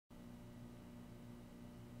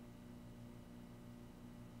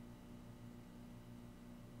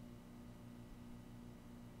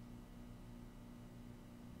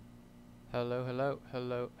Hello, hello,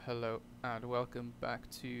 hello, hello, and welcome back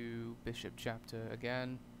to Bishop Chapter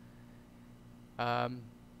again. I'm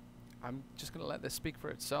just going to let this speak for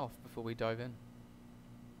itself before we dive in.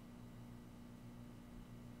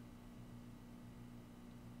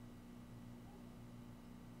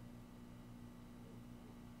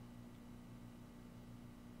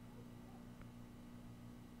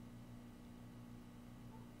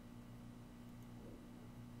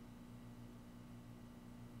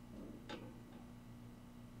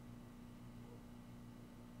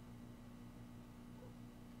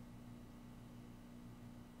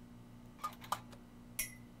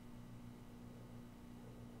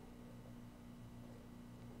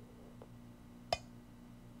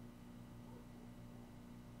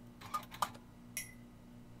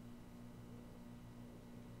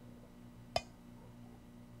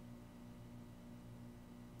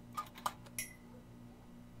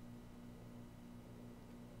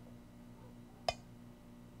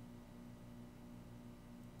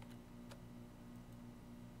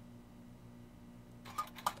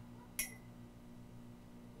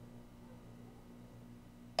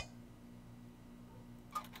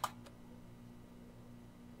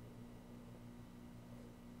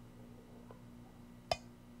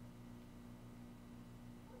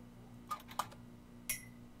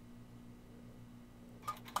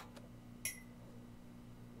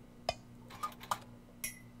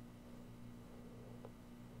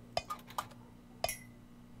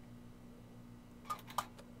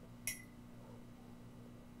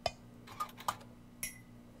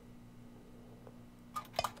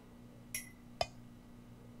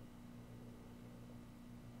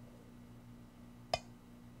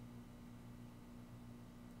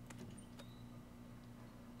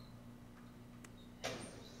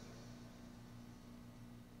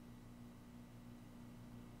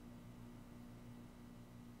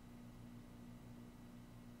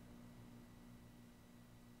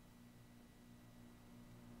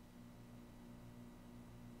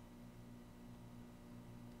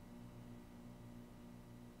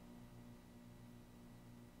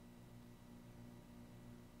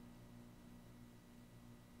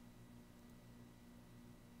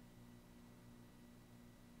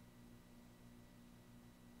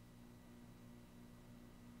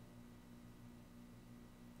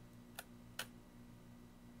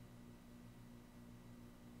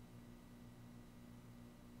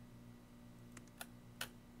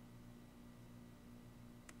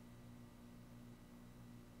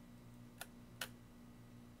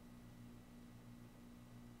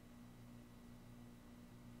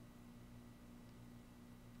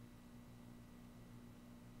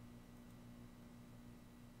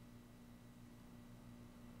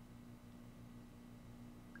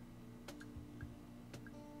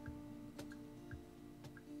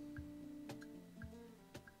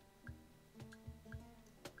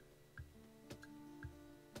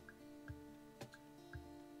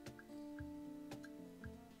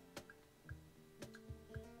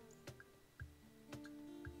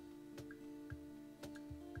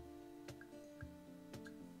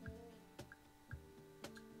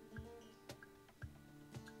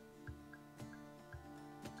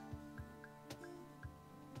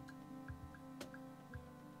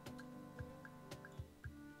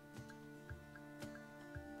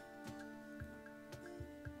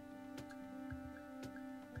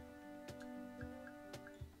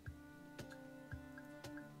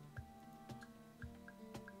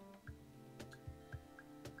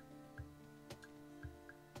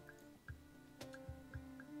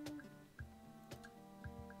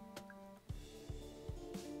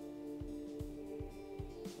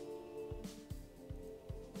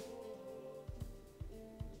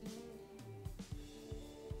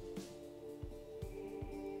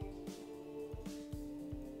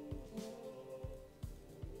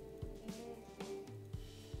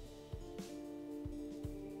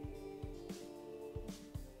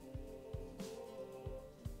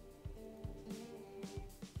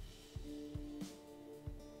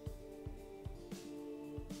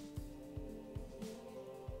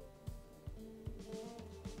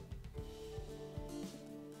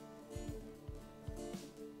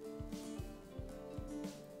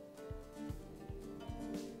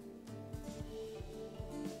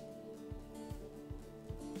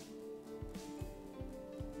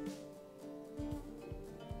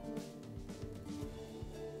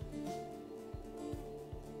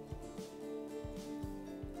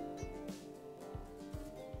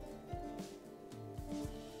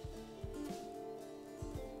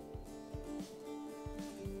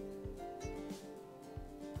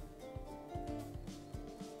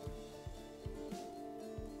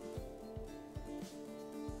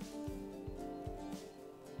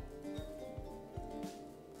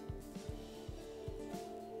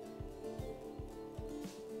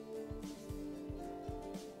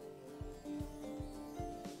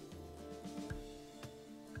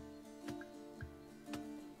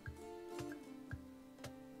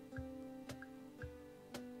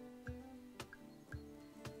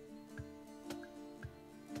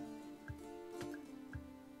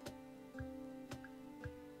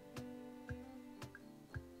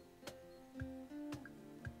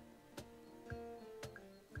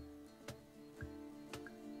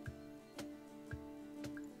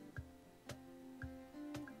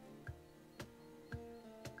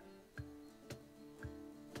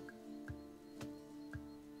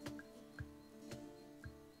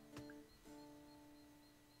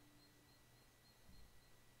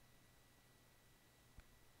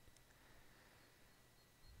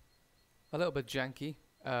 A little bit janky.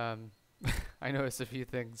 I noticed a few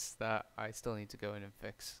things that I still need to go in and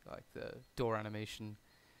fix, like the door animation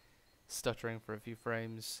stuttering for a few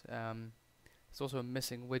frames. There's also a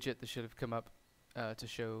missing widget that should have come up to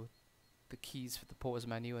show the keys for the pause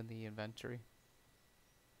menu and the inventory.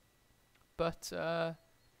 But, I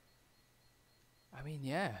mean,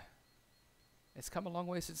 yeah. It's come a long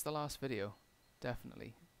way since the last video.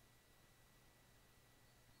 Definitely.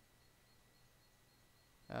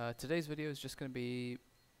 Today's video is just going to be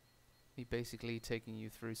me basically taking you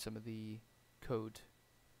through some of the code,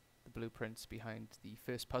 the blueprints behind the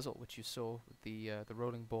first puzzle, which you saw with the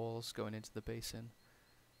rolling balls going into the basin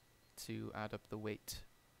to add up the weight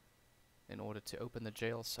in order to open the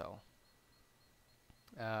jail cell.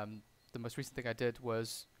 The most recent thing I did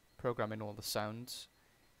was programming all the sounds.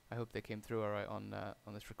 I hope they came through alright on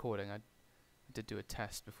this recording. I did do a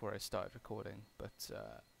test before I started recording, but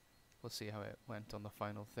we'll see how it went on the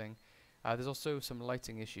final thing. There's also some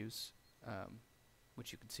lighting issues,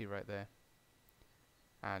 which you can see right there,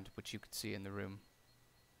 and which you can see in the room.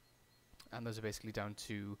 And those are basically down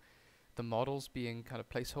to the models being kind of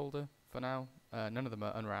placeholder for now. None of them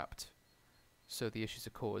are unwrapped, so the issues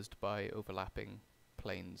are caused by overlapping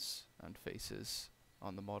planes and faces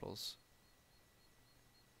on the models.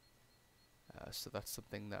 So that's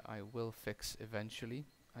something that I will fix eventually,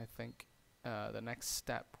 I think. The next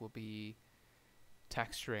step will be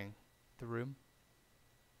texturing the room,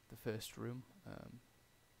 the first room,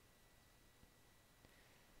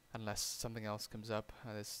 unless something else comes up.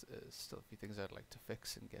 There's still a few things I'd like to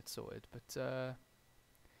fix and get sorted, but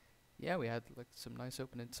yeah, we had like some nice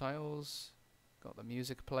opening tiles, got the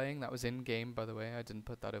music playing. That was in game, by the way. I didn't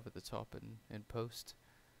put that over the top in post.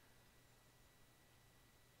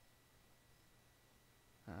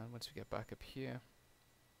 And once we get back up here,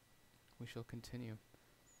 we shall continue.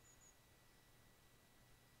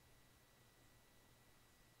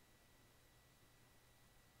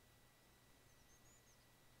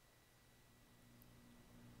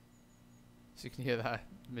 So you can hear that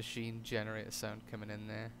machine generator sound coming in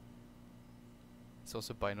there. It's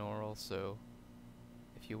also binaural, so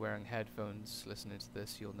if you're wearing headphones listening to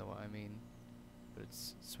this, you'll know what I mean. But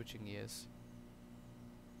it's switching ears.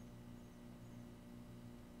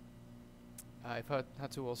 I've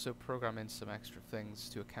had to also program in some extra things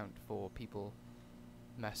to account for people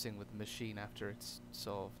messing with the machine after it's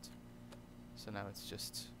solved. So now it's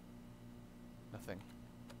just nothing.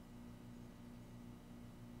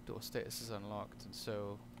 Door status is unlocked, and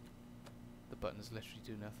so the buttons literally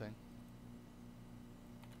do nothing.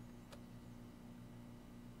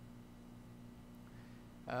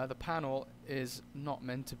 The panel is not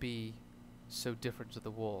meant to be so different to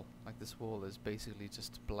the wall. Like, this wall is basically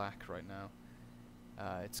just black right now.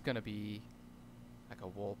 It's going to be like a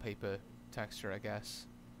wallpaper texture, I guess,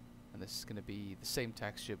 and this is going to be the same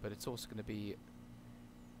texture, but it's also going to be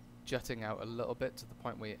jutting out a little bit to the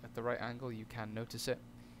point where at the right angle you can notice it.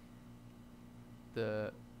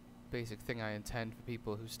 The basic thing I intend for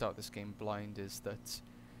people who start this game blind is that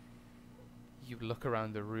you look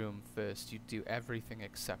around the room first. You do everything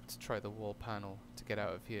except try the wall panel to get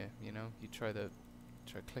out of here, you know? You try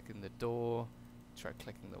clicking the door, try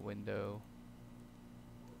clicking the window.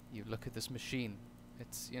 You look at this machine.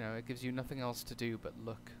 It's, you know, it gives you nothing else to do but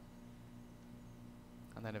look.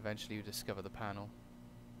 And then eventually you discover the panel.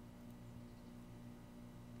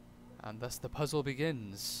 And thus the puzzle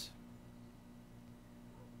begins.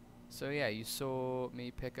 So yeah, you saw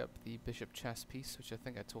me pick up the bishop chess piece, which I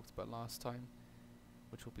think I talked about last time,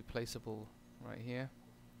 which will be placeable right here.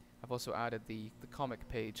 I've also added the comic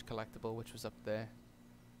page collectible, which was up there.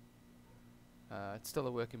 It's still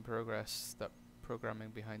a work in progress, that programming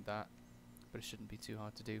behind that, but it shouldn't be too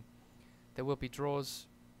hard to do. There will be drawers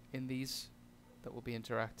in these that will be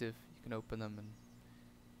interactive. You can open them and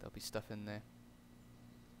there'll be stuff in there.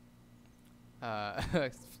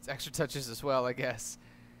 Extra touches as well, I guess.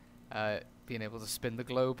 Being able to spin the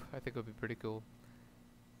globe, I think would be pretty cool.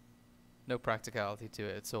 No practicality to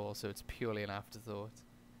it at all, so it's purely an afterthought.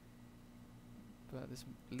 But this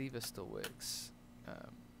lever still works.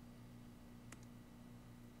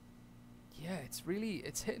 Yeah,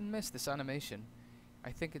 it's hit and miss, this animation.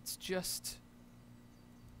 I think it's just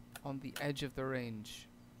on the edge of the range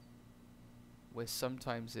where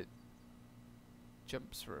sometimes it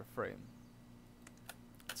jumps for a frame.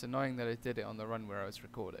 It's annoying that it did it on the run where I was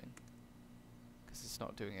recording, because it's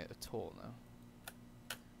not doing it at all now.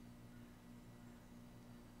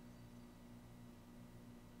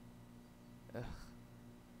 Ugh.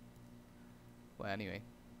 Well, anyway.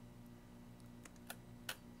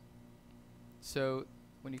 So,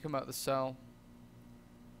 when you come out of the cell,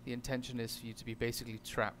 The intention is for you to be basically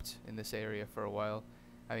trapped in this area for a while.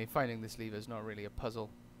 I mean, finding this lever is not really a puzzle,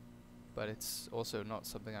 but it's also not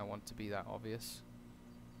something I want to be that obvious.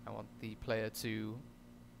 I want the player to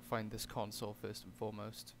find this console first and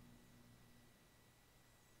foremost,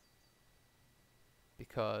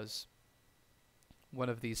 because one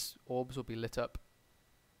of these orbs will be lit up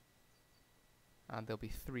and there'll be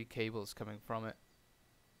 3 cables coming from it,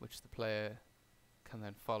 which the player can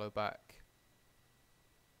then follow back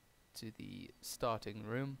to the starting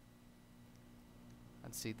room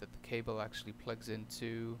and see that the cable actually plugs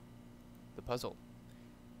into the puzzle.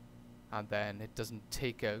 And then it doesn't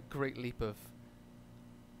take a great leap of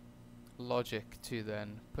logic to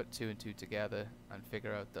then put 2 and 2 together and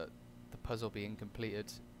figure out that the puzzle being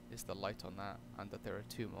completed is the light on that, and that there are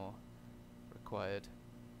 2 more required.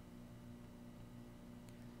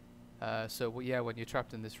 Yeah, when you're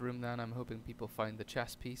trapped in this room, then I'm hoping people find the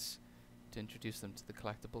chess piece to introduce them to the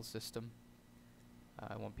collectible system.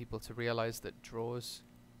 I want people to realize that drawers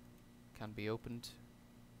can be opened,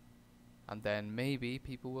 and then maybe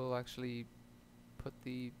people will actually put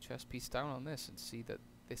the chess piece down on this and see that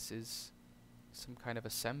this is some kind of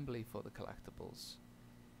assembly for the collectibles.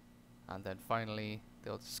 And then finally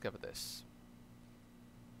they'll discover this.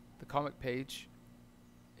 The comic page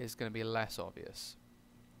is going to be less obvious,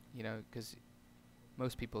 you know, because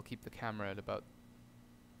most people keep the camera at about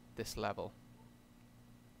this level.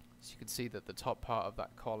 So you can see that the top part of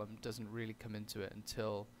that column doesn't really come into it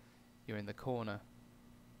until you're in the corner,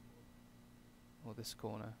 or this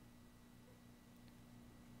corner.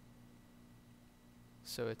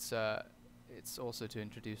 So it's also to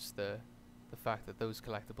introduce the fact that those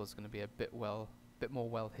collectibles are going to be a bit more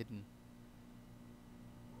well hidden.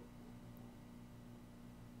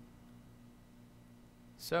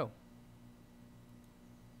 So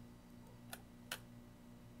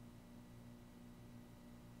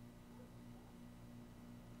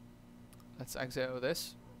let's exit out of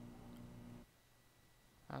this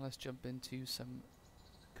and let's jump into some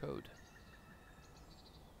code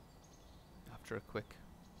after a quick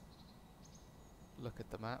look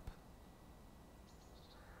at the map.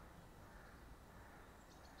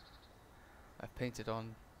 I've painted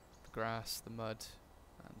on the grass, the mud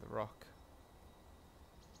and the rock.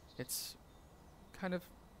 It's kind of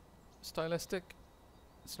stylistic.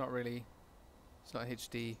 It's not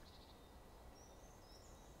HD,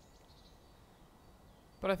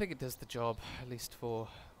 but I think it does the job, at least for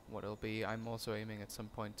what it'll be. I'm also aiming at some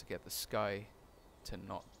point to get the sky to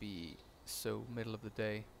not be so middle of the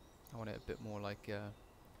day. I want it a bit more like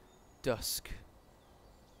dusk,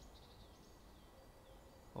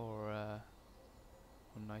 or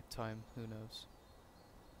nighttime, who knows.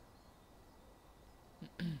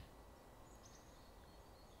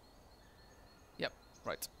 Yep,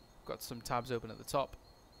 right. Got some tabs open at the top.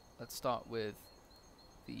 Let's start with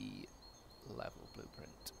the level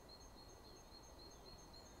blueprint.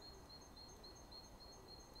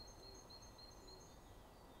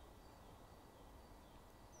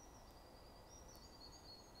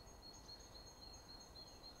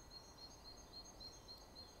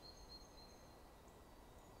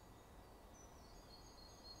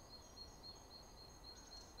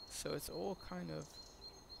 So it's all kind of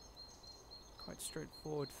quite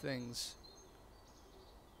straightforward things.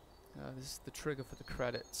 This is the trigger for the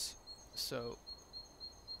credits. So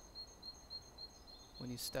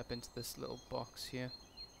when you step into this little box here,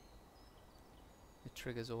 it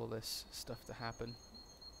triggers all this stuff to happen.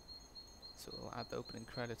 So it'll add the opening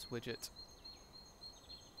credits widget,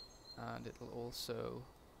 and it'll also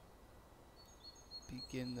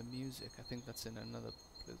begin the music. I think that's in another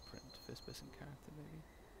blueprint, first person character maybe.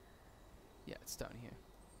 Yeah, it's down here.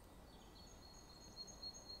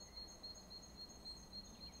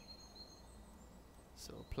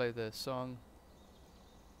 So we'll play the song,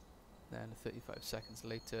 then 35 seconds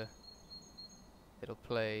later it'll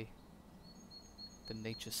play the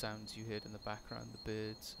nature sounds you heard in the background, the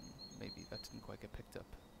birds, and maybe that didn't quite get picked up.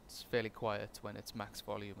 It's fairly quiet when it's max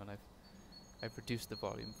volume, and I've reduced the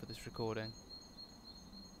volume for this recording.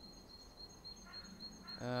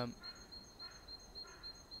 Yeah,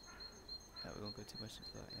 we won't go too much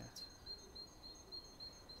into that yet.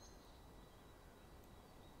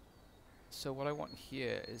 So what I want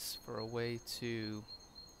here is for a way to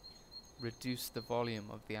reduce the volume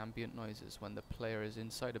of the ambient noises when the player is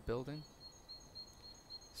inside a building.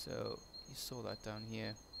 So you saw that down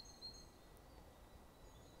here.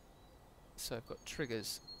 So I've got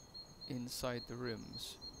triggers inside the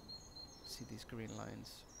rooms. See these green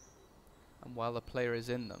lines? And while the player is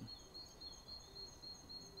in them,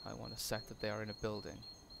 I want to set that they are in a building.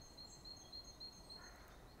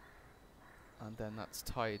 and then that's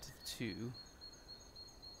tied to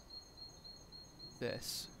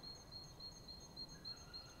this.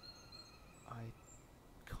 I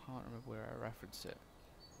can't remember where I referenced it,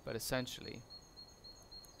 but essentially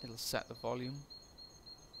it'll set the volume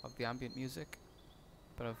of the ambient music,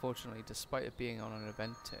 but unfortunately, despite it being on an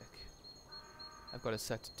event tick, I've got it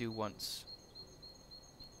set to do once,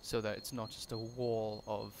 so that it's not just a wall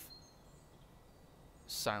of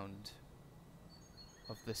sound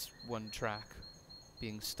of this one track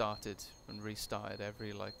being started and restarted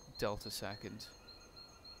every like delta second.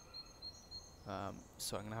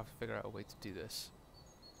 So I'm gonna have to figure out a way to do this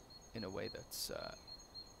in a way that's that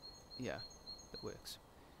works.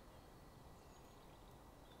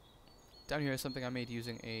 Down here is something I made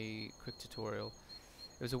using a quick tutorial.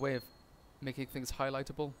 It was a way of making things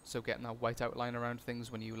highlightable, so getting that white outline around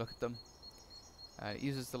things when you look at them. It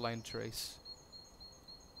uses the line trace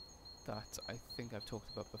that I think I've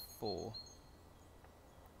talked about before.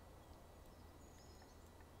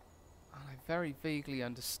 And I very vaguely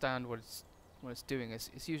understand what it's doing.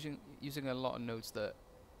 It's using a lot of nodes that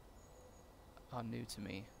are new to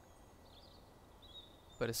me.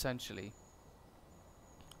 But essentially,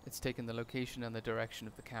 it's taken the location and the direction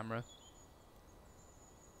of the camera,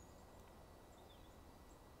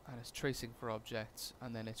 and it's tracing for objects,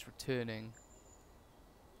 and then it's returning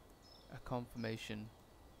a confirmation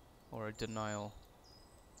or a denial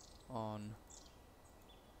on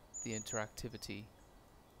the interactivity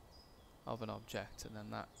of an object, and then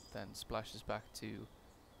that then splashes back to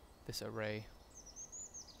this array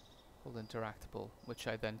called interactable, which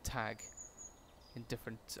I then tag in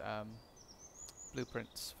different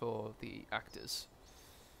blueprints for the actors.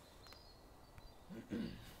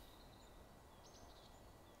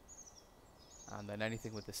 And then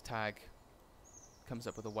anything with this tag comes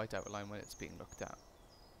up with a white outline when it's being looked at.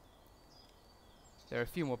 There are a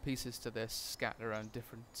few more pieces to this scattered around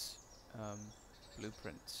different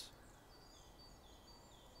blueprints,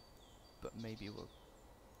 but maybe we'll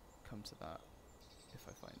come to that if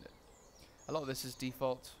I find it. A lot of this is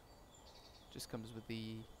default, just comes with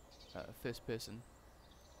the first person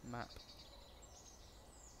map,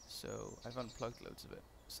 so I've unplugged loads of it,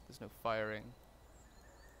 so there's no firing,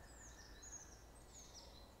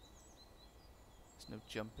 there's no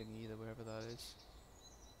jumping either, wherever that is.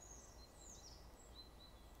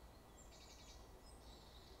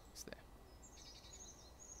 It's there.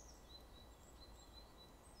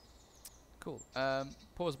 Cool.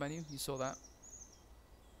 Pause menu, you saw that.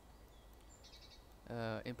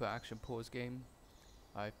 Input action pause game.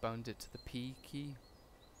 I've bound it to the P key,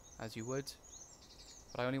 as you would,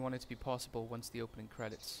 but I only want it to be possible once the opening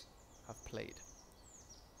credits have played.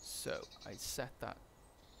 So I set that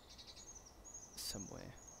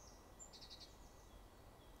somewhere.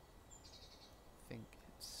 I think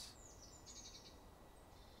it's...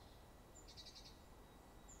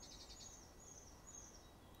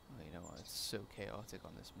 Oh, you know what, it's so chaotic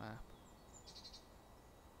on this map.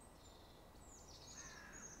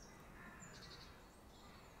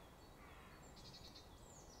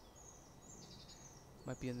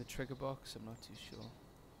 Might be in the trigger box, I'm not too sure.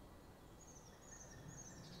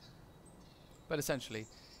 But essentially,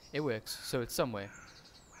 it works, so it's somewhere.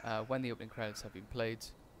 When the opening credits have been played,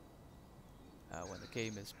 when the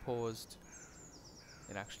game is paused,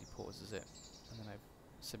 it actually pauses it. And then I've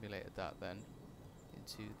simulated that then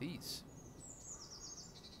into these.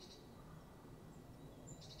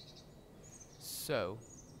 So,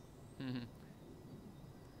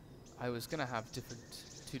 I was going to have two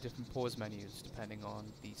different pause menus depending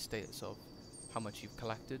on the status of how much you've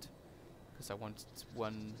collected, because I wanted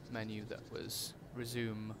one menu that was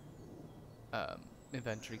resume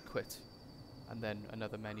inventory quit, and then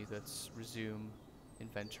another menu that's resume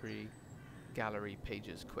inventory gallery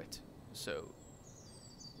pages quit. So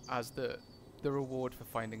as the reward for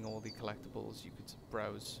finding all the collectibles, you could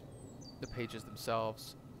browse the pages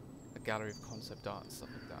themselves, a gallery of concept art and stuff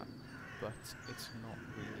like that, but it's not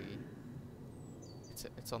really,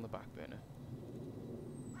 it's on the back burner.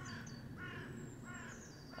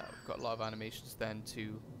 We've got a lot of animations then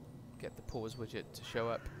to get the pause widget to show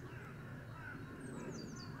up.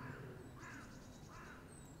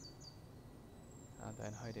 And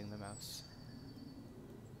then hiding the mouse.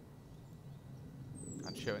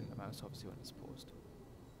 And showing the mouse obviously when it's paused.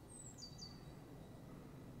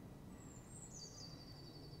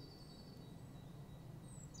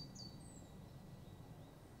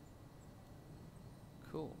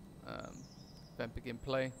 Cool. Event begin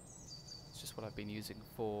play. It's just what I've been using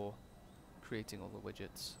for creating all the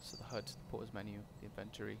widgets. So the HUD, the pause menu, the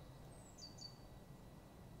inventory.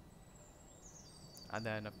 And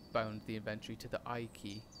then I've bound the inventory to the I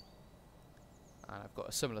key And I've got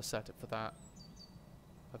a similar setup for that.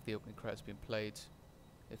 Have the opening credits been played?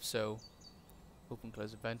 If so, open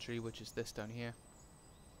close inventory, which is this down here.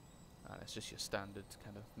 And it's just your standard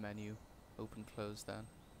kind of menu, open close then.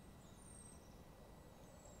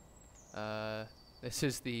 This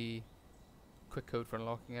is the quick code for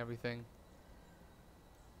unlocking everything.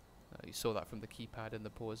 You saw that from the keypad in the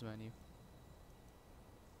pause menu.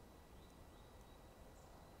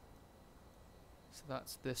 So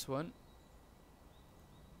that's this one.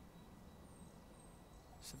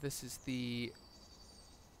 So this is the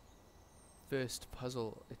first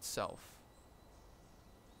puzzle itself.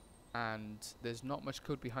 And there's not much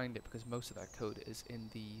code behind it because most of that code is in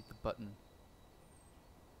the button,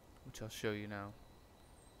 which I'll show you now.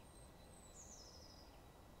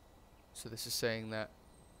 So this is saying that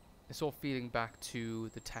it's all feeding back to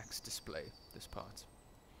the text display, this part.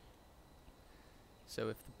 So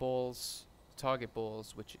if the balls, target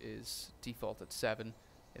balls, which is default at 7,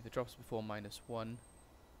 if it drops before -1,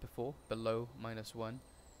 below -1,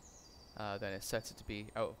 then it sets it to be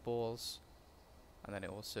out of balls, and then it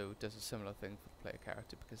also does a similar thing for the player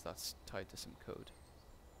character because that's tied to some code.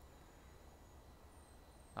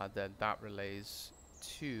 And then that relays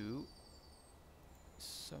to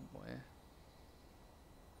somewhere.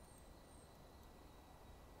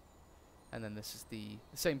 And then this is the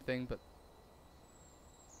same thing, but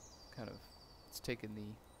kind of it's taking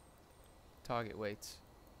the target weight,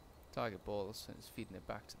 target balls, and it's feeding it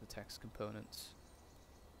back to the text components,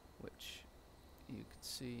 which you can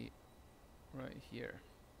see right here.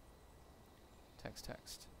 Text.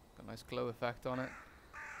 Got a nice glow effect on it.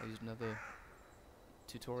 I used another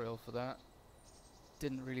tutorial for that.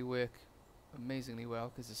 Didn't really work amazingly well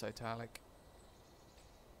because it's italic.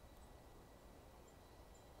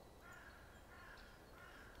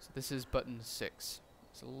 So this is button 6.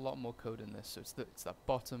 There's a lot more code in this, so it's that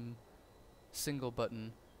bottom single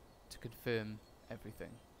button to confirm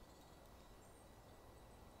everything.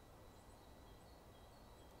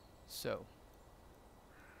 So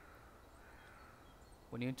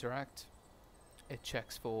when you interact, it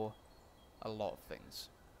checks for a lot of things.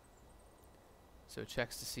 So it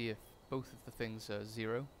checks to see if both of the things are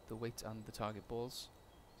 0, the weight and the target balls.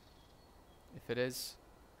 If it is,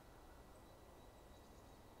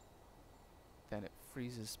 then it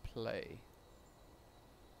freezes play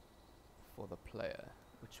for the player,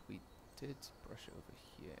 which we did brush over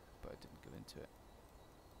here, but I didn't go into it.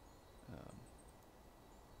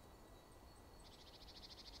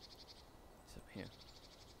 It's up here.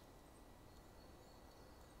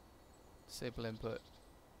 Disable input,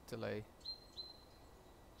 delay,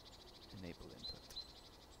 enable input.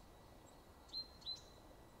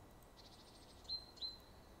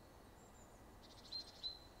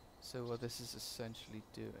 So what this is essentially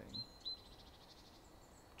doing,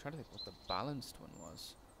 I'm trying to think what the balanced one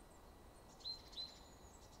was.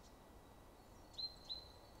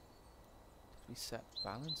 Did we set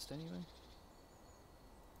balanced anyway?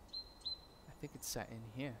 I think it's set in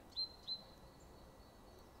here.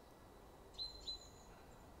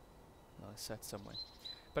 No, it's set somewhere.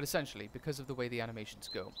 But essentially, because of the way the animations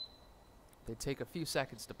go, they take a few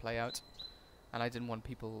seconds to play out, and I didn't want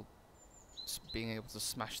people being able to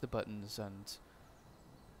smash the buttons and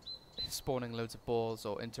spawning loads of balls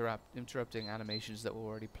or interrupting animations that were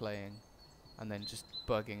already playing and then just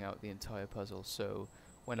bugging out the entire puzzle. So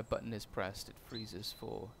when a button is pressed, it freezes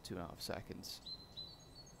for 2.5 seconds.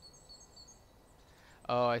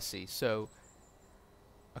 Oh, I see. So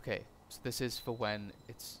okay, so this is for when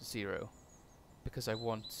it's 0, because I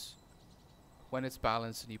want, when it's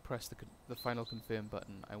balanced and you press the final confirm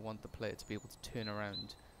button, I want the player to be able to turn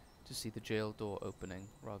around to see the jail door opening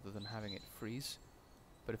rather than having it freeze.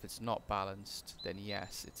 But if it's not balanced, then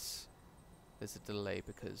yes, there's a delay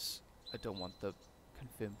because I don't want the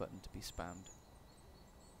confirm button to be spammed.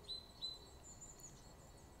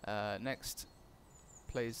 Next,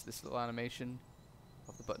 plays this little animation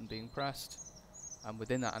of the button being pressed, and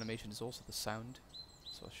within that animation is also the sound,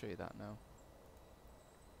 so I'll show you that now.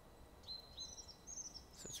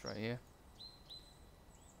 So it's right here.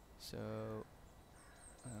 So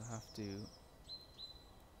I'll have to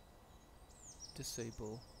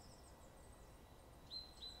disable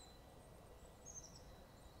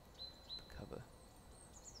the cover.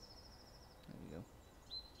 There we go.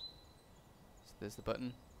 So there's the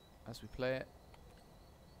button. As we play it,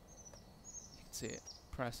 you can see it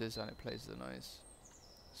presses and it plays the noise.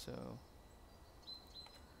 So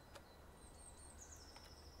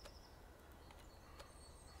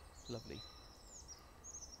lovely.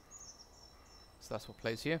 So that's what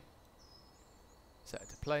plays here. Set it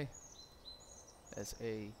to play. There's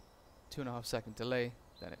a 2.5 second delay,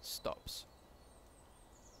 then it stops.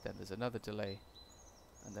 then there's another delay,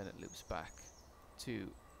 and then it loops back to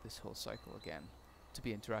this whole cycle again to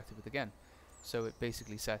be interacted with again. So it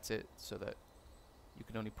basically sets it so that you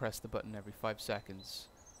can only press the button every 5 seconds,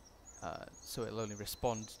 so it'll only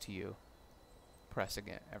respond to you pressing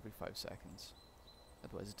it every 5 seconds,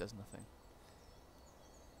 otherwise it does nothing.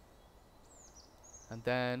 And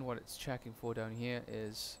then what it's checking for down here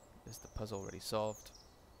is the puzzle already solved?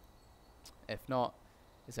 If not,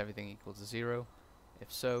 is everything equal to 0?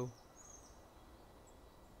 If so,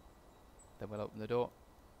 then we'll open the door.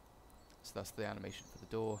 So that's the animation for the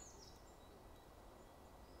door.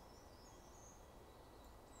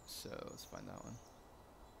 So let's find that one.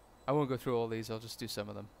 I won't go through all these, I'll just do some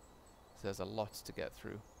of them. So there's a lot to get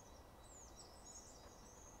through.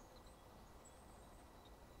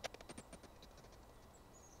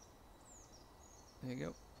 There you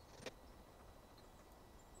go.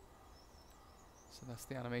 So that's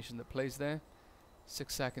the animation that plays there.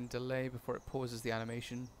 6-second delay before it pauses the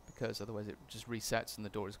animation, because otherwise it just resets and the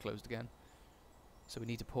door is closed again. So we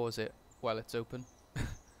need to pause it while it's open.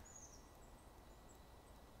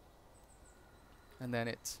 And then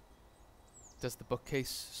it does the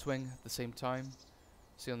bookcase swing at the same time.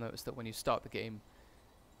 So you'll notice that when you start the game,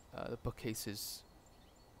 the bookcase is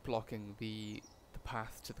blocking the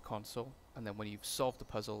path to the console, and then when you've solved the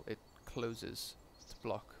puzzle, it closes to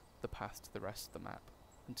block the path to the rest of the map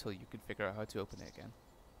until you can figure out how to open it again.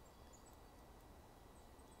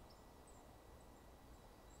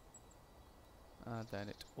 And then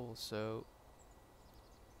it also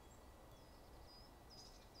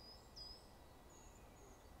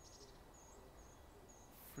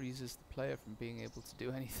freezes the player from being able to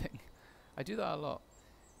do anything. I do that a lot.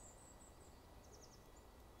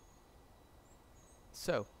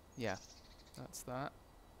 So, yeah, that's that.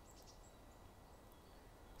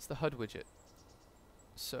 It's the HUD widget.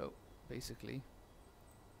 So, basically,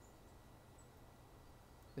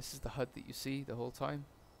 this is the HUD that you see the whole time.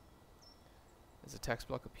 There's a text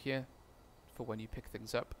block up here for when you pick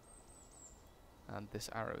things up, and this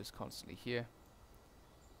arrow is constantly here.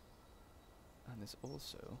 And there's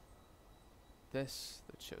also this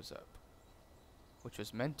that shows up, which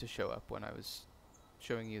was meant to show up when I was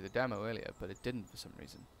showing you the demo earlier, but it didn't for some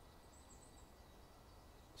reason.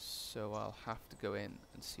 So I'll have to go in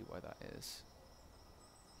and see why that is.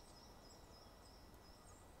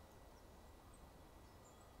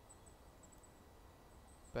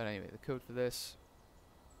 But anyway, the code for this,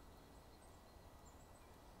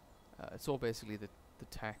 it's all basically the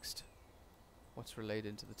text, what's relayed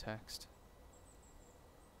into the text.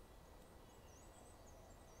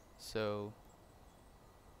 So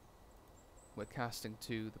we're casting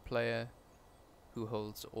to the player, who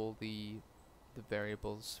holds all the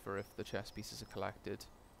variables for if the chess pieces are collected,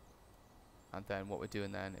 and then what we're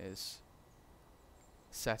doing then is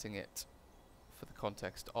setting it for the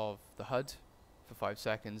context of the HUD for 5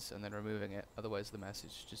 seconds and then removing it, otherwise the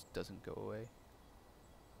message just doesn't go away.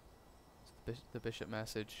 So the bishop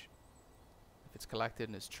message, if it's collected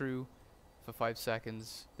and is true for 5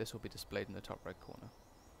 seconds, this will be displayed in the top right corner,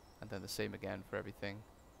 and then the same again for everything.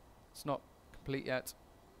 It's not complete yet,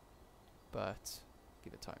 but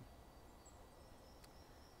give it time.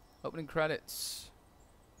 Opening credits.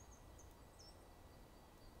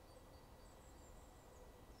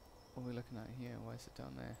 What are we looking at here? Why is it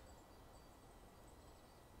down there?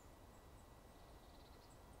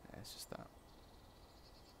 Yeah, it's just that.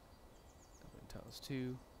 Opening titles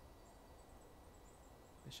 2.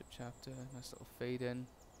 Bishop chapter. Nice little fade in.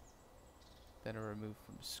 Then a remove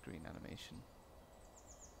from screen animation,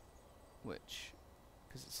 which,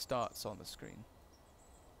 because it starts on the screen,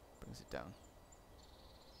 brings it down.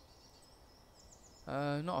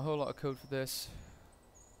 Not a whole lot of code for this.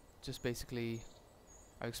 Just basically,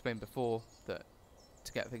 I explained before that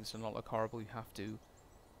to get things to not look horrible, you have to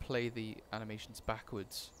play the animations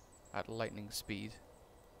backwards at lightning speed.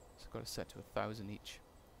 So I've got it set to 1,000 each.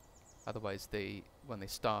 Otherwise, when they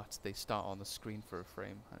start on the screen for a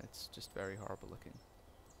frame, and it's just very horrible looking.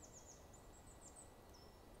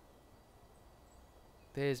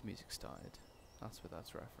 There's music started. That's where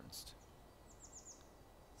that's referenced.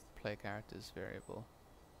 Play characters variable.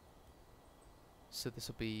 So this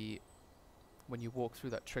will be when you walk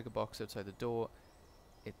through that trigger box outside the door,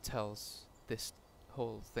 it tells this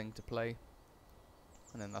whole thing to play,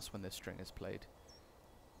 and then that's when this string is played.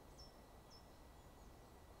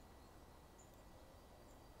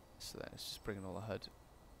 So then it's just bringing all the HUD,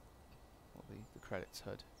 all the credits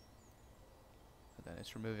HUD, and then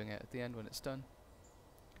it's removing it at the end when it's done.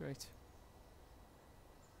 Great.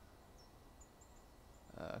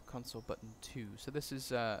 Console button 2. So this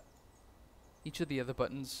is each of the other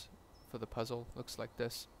buttons for the puzzle looks like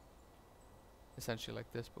this. Essentially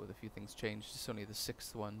like this, but with a few things changed. It's only the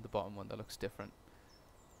 6th one, the bottom one, that looks different.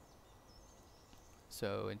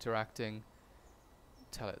 So interacting,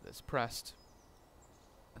 tell it that it's pressed,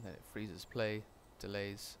 and then it freezes play,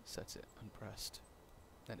 delays, sets it unpressed.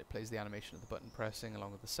 Then it plays the animation of the button pressing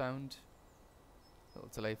along with the sound. Little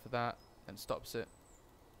delay for that, then stops it,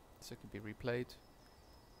 so it can be replayed.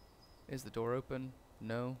 Is the door open?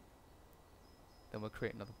 No. Then we'll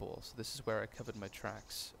create another ball. So this is where I covered my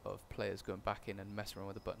tracks of players going back in and messing around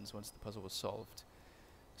with the buttons once the puzzle was solved.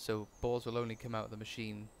 So balls will only come out of the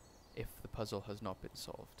machine if the puzzle has not been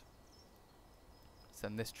solved. So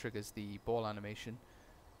then this triggers the ball animation.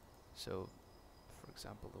 So, for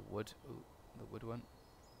example, the wood one.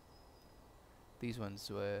 These ones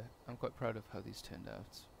were, I'm quite proud of how these turned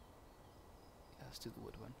out. Yeah, let's do the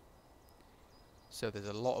wood one. So there's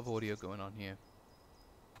a lot of audio going on here.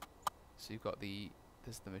 So you've got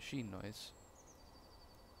there's the machine noise.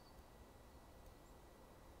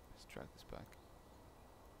 Let's drag this back.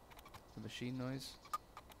 The machine noise.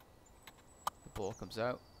 The ball comes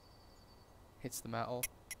out, hits the metal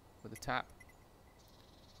with a tap,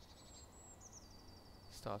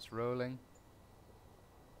 starts rolling,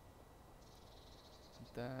 and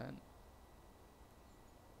then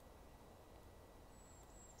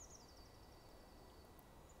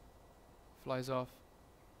flies off,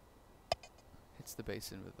 hits the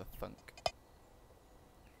basin with a thunk.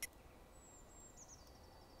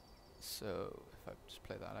 So if I just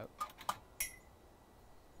play that out.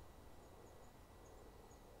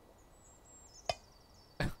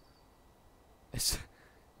 It's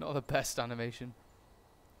not the best animation,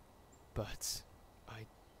 but I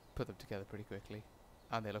put them together pretty quickly,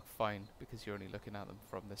 and they look fine because you're only looking at them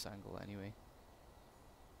from this angle anyway.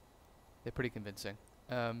 They're pretty convincing.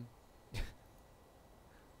 And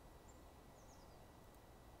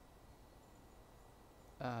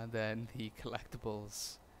then the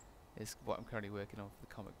collectibles is what I'm currently working on for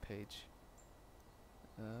the comic page.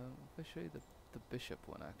 If I show you the bishop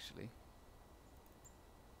one actually.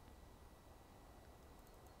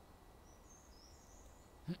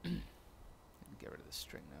 Get rid of the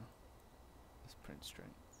string now. This print string.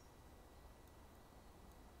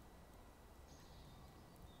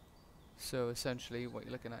 So essentially what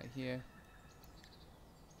you're looking at here,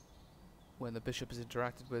 when the bishop is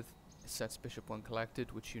interacted with, it sets bishop 1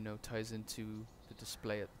 collected, which you know ties into the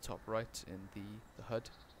display at the top right in the HUD.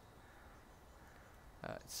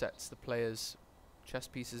 It sets the player's chess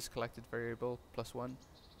pieces collected variable +1,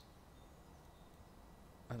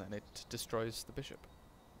 and then it destroys the bishop.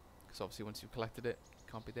 Because obviously once you've collected it, it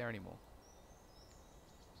can't be there anymore.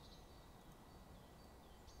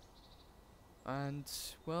 And,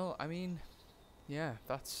 well, I mean, yeah,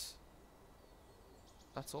 that's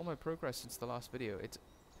all my progress since the last video.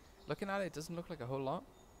 Looking at it, it doesn't look like a whole lot,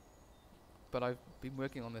 but I've been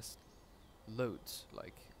working on this loads.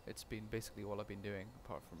 Like, it's been basically all I've been doing,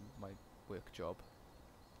 apart from my work job.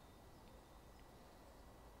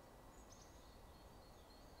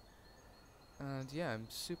 And yeah, I'm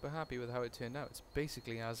super happy with how it turned out. It's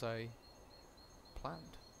basically as I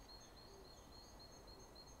planned.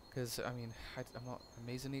 Because, I mean, I'm not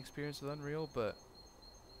amazingly experienced with Unreal, but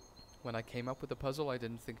when I came up with the puzzle, I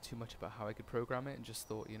didn't think too much about how I could program it, and just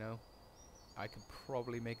thought, you know, I could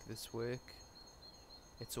probably make this work.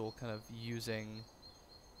 It's all kind of using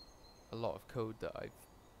a lot of code that I've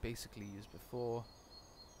basically used before.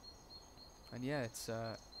 And yeah, it's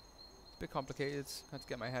a bit complicated. I had to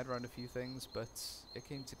get my head around a few things, but it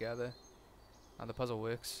came together, and the puzzle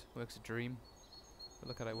works a dream. But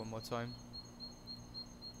look at it one more time.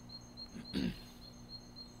 This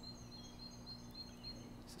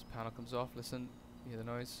panel comes off, listen, you hear the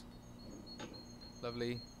noise.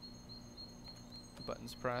 Lovely. The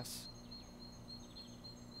buttons press.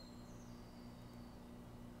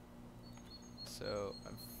 So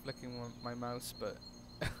I'm flicking my mouse, but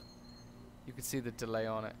you can see the delay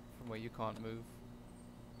on it from where you can't move.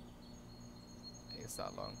 It's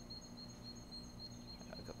that long.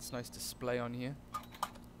 I've got this nice display on here.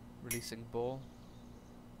 Releasing ball.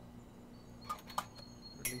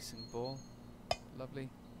 Releasing ball. Lovely.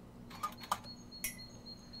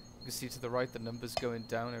 You can see to the right the numbers going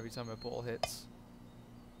down every time a ball hits.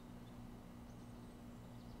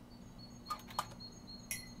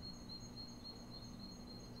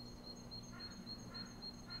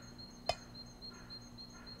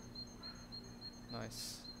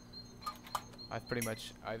 Nice. I've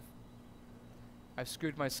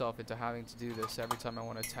screwed myself into having to do this every time I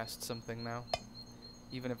want to test something now.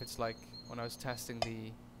 Even if it's like when I was testing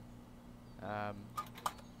the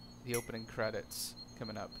opening credits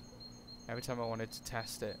coming up. Every time I wanted to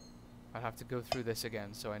test it, I'd have to go through this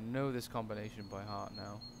again, so I know this combination by heart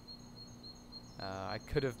now. I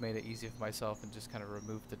could have made it easier for myself and just kind of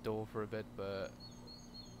removed the door for a bit, but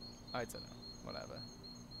I don't know. Whatever.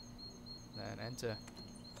 Then enter.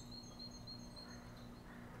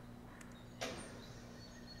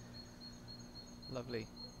 Lovely.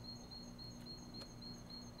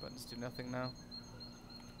 Buttons do nothing now.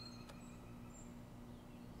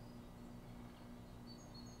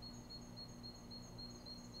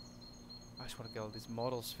 I just want to get all these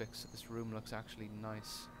models fixed so this room looks actually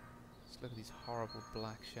nice. Just look at these horrible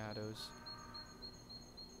black shadows.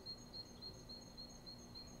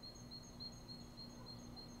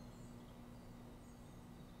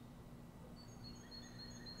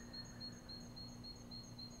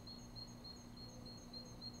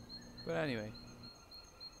 But anyway,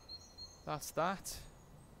 that's that.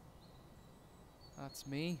 That's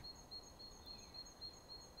me.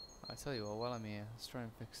 I tell you what, while I'm here, let's try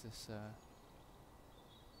and fix this. Let's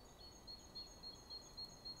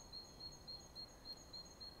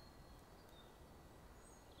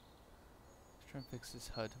try and fix this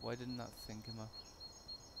HUD. Why didn't that thing come up?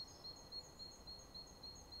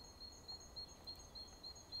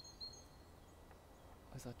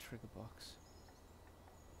 Where's that trigger box?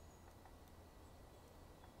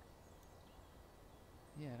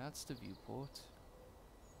 Yeah, that's the viewport.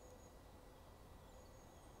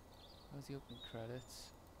 Where's the opening credits?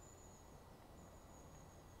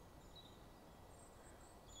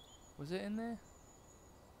 Was it in there?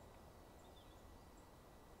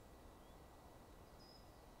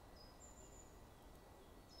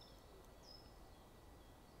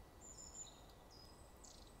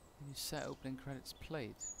 When you set opening credits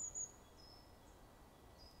played.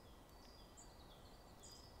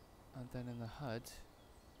 And then in the HUD.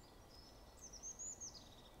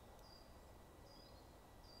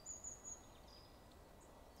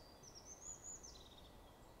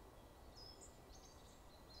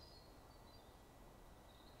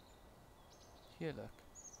 Here, look.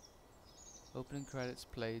 Opening credits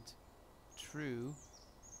played. True.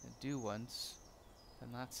 And do once. And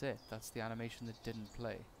that's it. That's the animation that didn't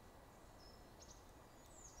play.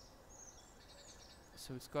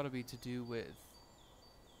 So it's got to be to do with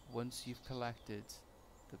once you've collected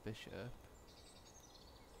the bishop.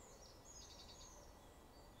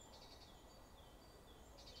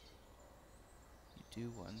 You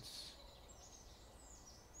do once.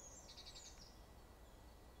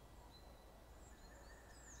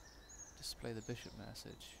 Display the bishop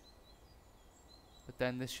message. But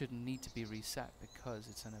then this shouldn't need to be reset because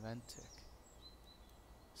it's an event tick.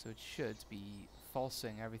 So it should be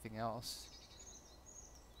falsing everything else.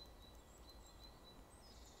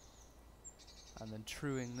 And then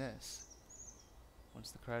truing this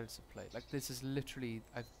once the credits have played. Like this is literally,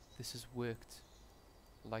 this has worked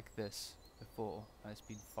like this before and it's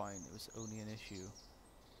been fine. It was only an issue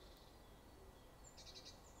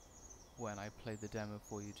when I played the demo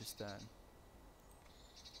for you just then.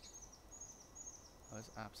 I was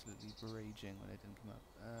absolutely raging when it didn't come up.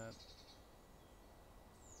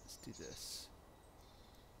 Let's do this.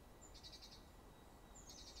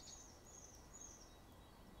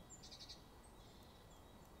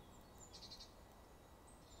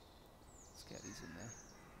 Let's get these in there.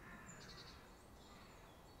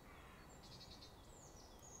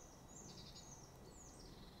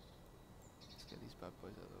 Let's get these bad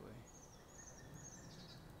boys out of the way.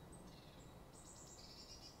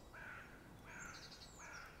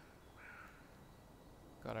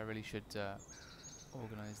 God, I really should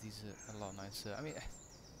organize these a lot nicer. I mean,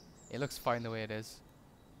 it looks fine the way it is,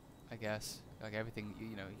 I guess. Like everything,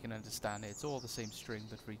 you know, you can understand it. It's all the same string,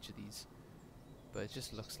 but for each of these. But it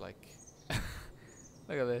just looks like...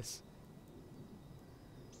 Look at this.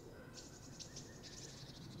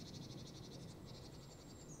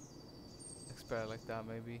 Looks better like that,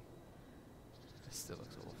 maybe. It still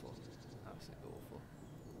looks awful. Absolutely awful.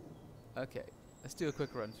 Okay, let's do a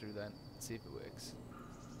quick run through then. See if it works.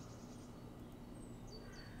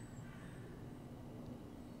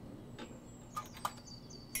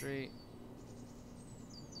 Three,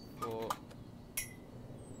 4,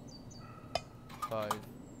 5,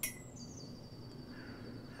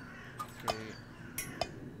 3,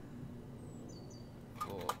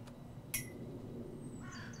 4,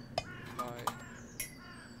 5,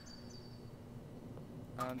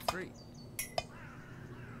 and 3.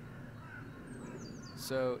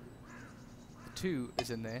 So the 2 is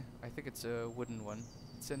in there. I think it's a wooden one.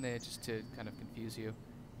 It's in there just to kind of confuse you.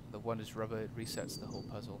 The 1 is rubber. It resets the whole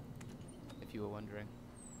puzzle, if you were wondering.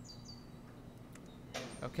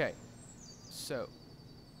 Okay, so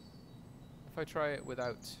if I try it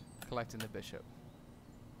without collecting the bishop,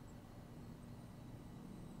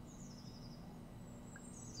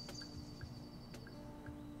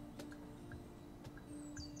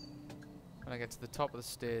 When I get to the top of the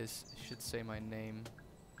stairs, it should say my name.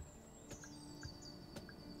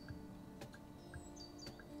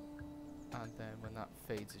 And then when that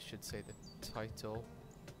fades, it should say the title.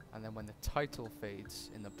 And then when the title fades,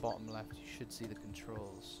 in the bottom left, you should see the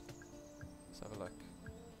controls. Let's have a look.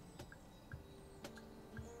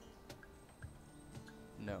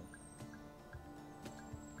 No.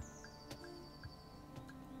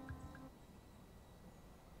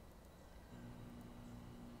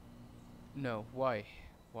 No, why?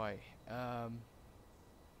 Why?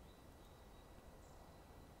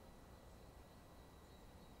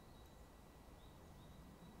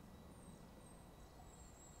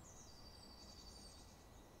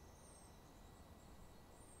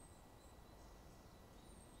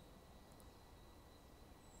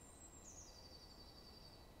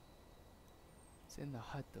 It's in the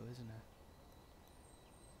HUD though, isn't it?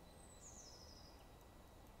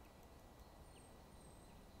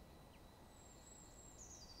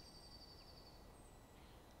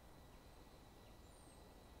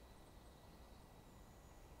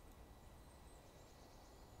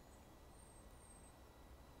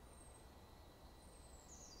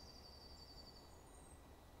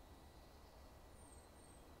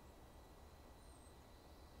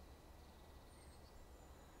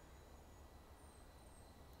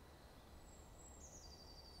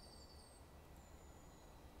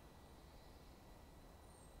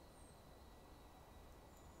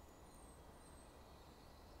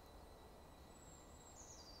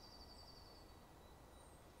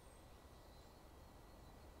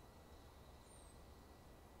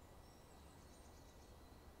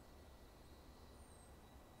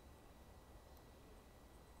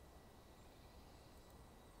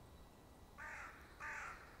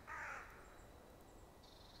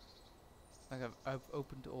 Like I've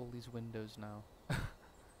opened all these windows now.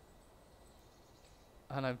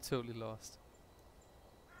 And I'm totally lost.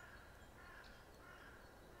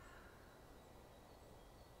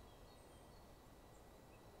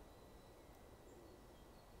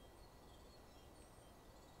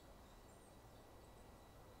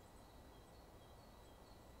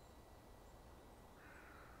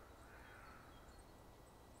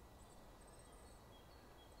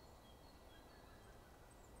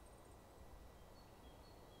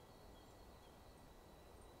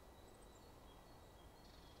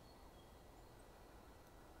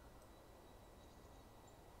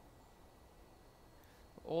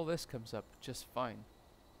 All this comes up just fine.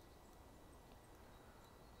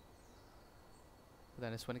 But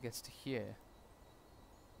then it's when it gets to here.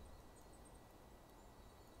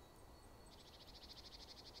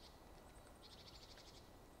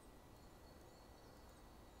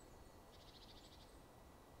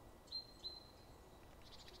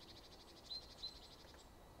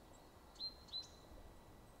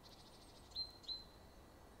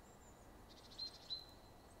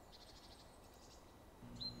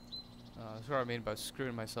 That's what I mean by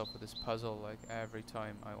screwing myself with this puzzle. Like every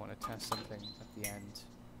time I want to test something at the end,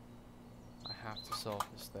 I have to solve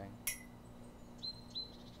this thing.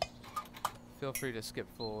 Feel free to skip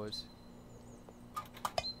forward.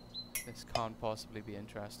 This can't possibly be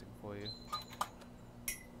interesting for you.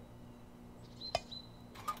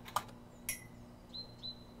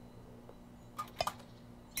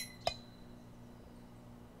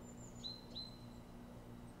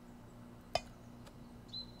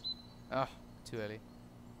 Ah, too early.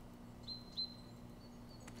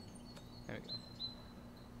 There we go.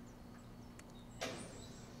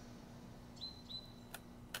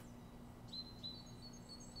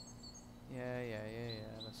 Yeah,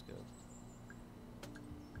 let's go.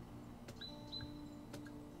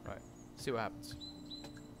 Right, see what happens.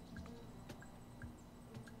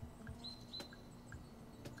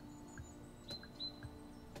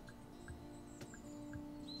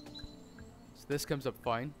 So this comes up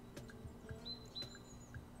fine.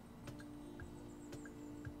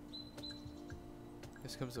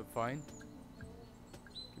 This comes up fine.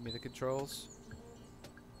 Give me the controls.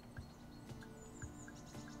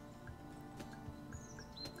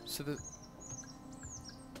 So the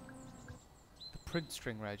print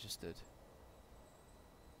string registered.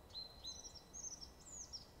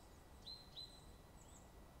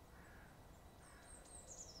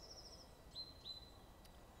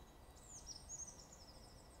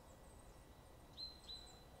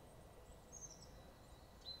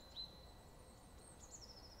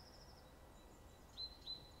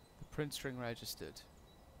 Print string registered,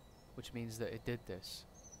 which means that it did this.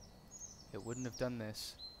 It wouldn't have done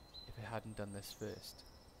this if it hadn't done this first.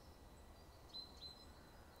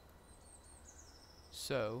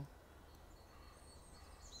 So,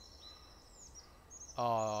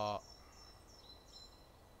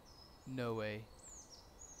 No way.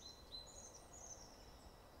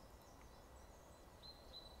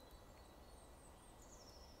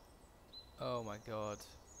 Oh my god.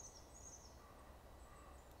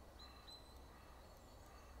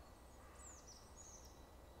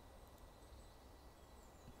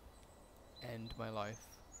 End my life.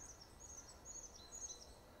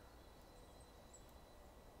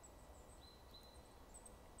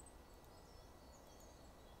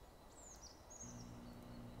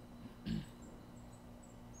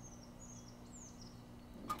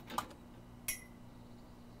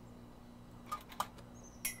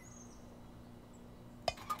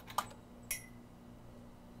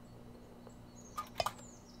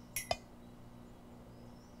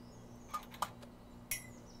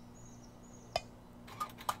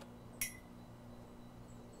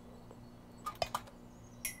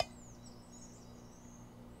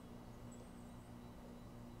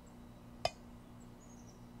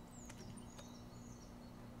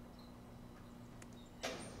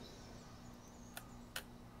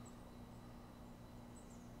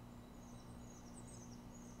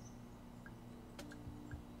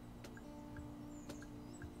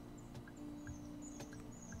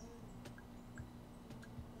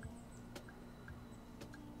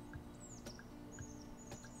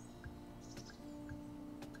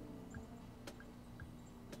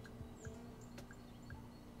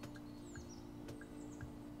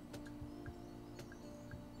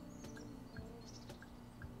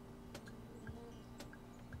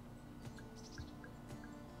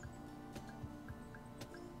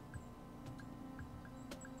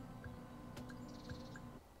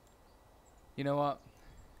 You know what?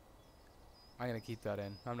 I'm gonna keep that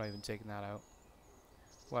in. I'm not even taking that out.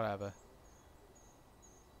 Whatever.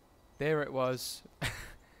 There it was.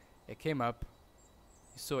 It came up.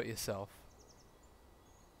 You saw it yourself.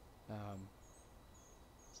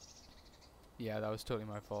 Yeah, that was totally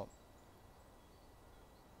my fault.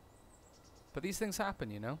 But these things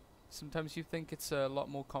happen, you know? Sometimes you think it's a lot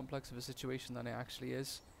more complex of a situation than it actually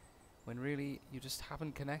is, when really you just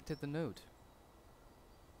haven't connected the node.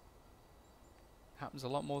 Happens a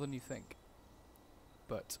lot more than you think.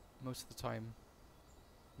 But most of the time,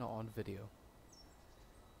 not on video.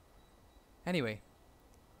 Anyway,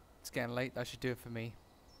 it's getting late. That should do it for me.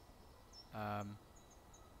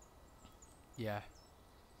 Yeah.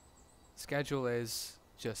 Schedule is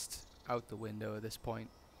just out the window at this point.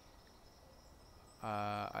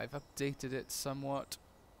 I've updated it somewhat.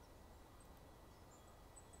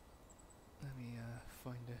 Let me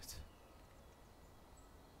find it.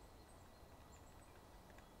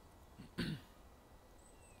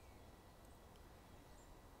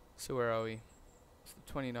 So where are we? It's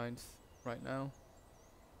the 29th right now.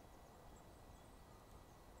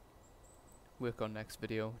 Work on next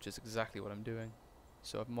video, which is exactly what I'm doing.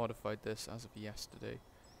 So I've modified this as of yesterday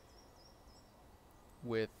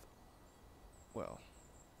with, well,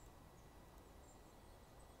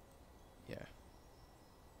 yeah,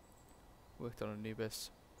 worked on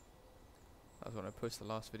ANUBIS. That was when I posted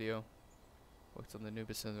the last video. Worked on the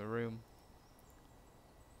ANUBIS in the room.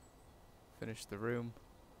 Finished the room.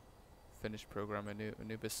 Finished programming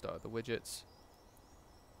ANUBIS, started the widgets.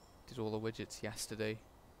 Did all the widgets yesterday.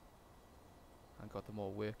 And got them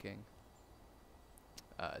all working.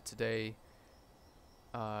 Today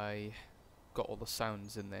I got all the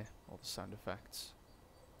sounds in there, all the sound effects.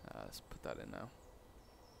 Let's put that in now.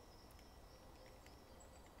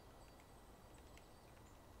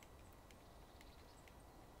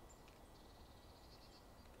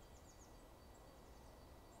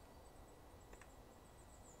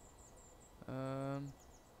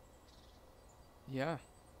 Yeah.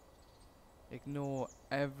 Ignore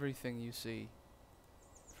everything you see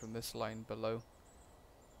from this line below.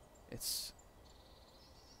 It's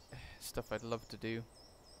stuff I'd love to do.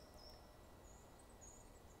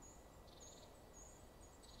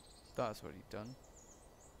 That's already done.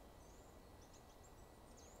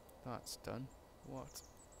 That's done. What?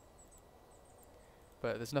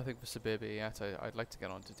 But there's nothing for Suburbia yet. I'd like to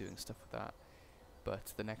get on to doing stuff with that.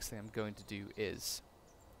 But the next thing I'm going to do is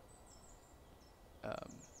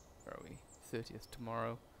where are we? 30th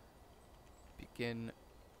tomorrow. Begin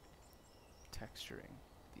texturing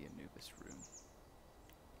the ANUBIS room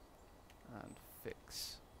and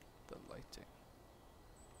fix the lighting.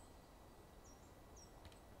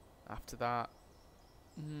 After that,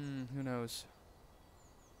 who knows?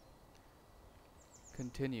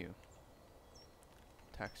 Continue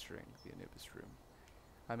texturing the ANUBIS room.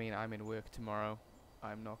 I mean, I'm in work tomorrow.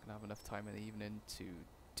 I'm not gonna have enough time in the evening to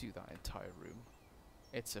do that entire room.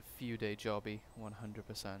 It's a few day jobby,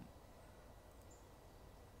 100%.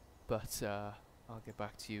 But I'll get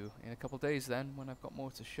back to you in a couple of days then, when I've got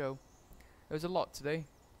more to show. There was a lot today.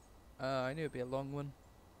 I knew it'd be a long one.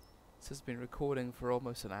 This has been recording for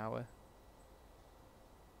almost an hour.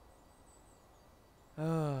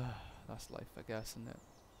 That's life, I guess, isn't it?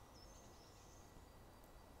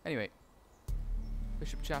 Anyway,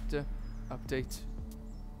 Bishop chapter update.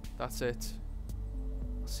 That's it.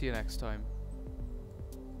 I'll see you next time.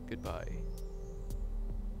 Goodbye.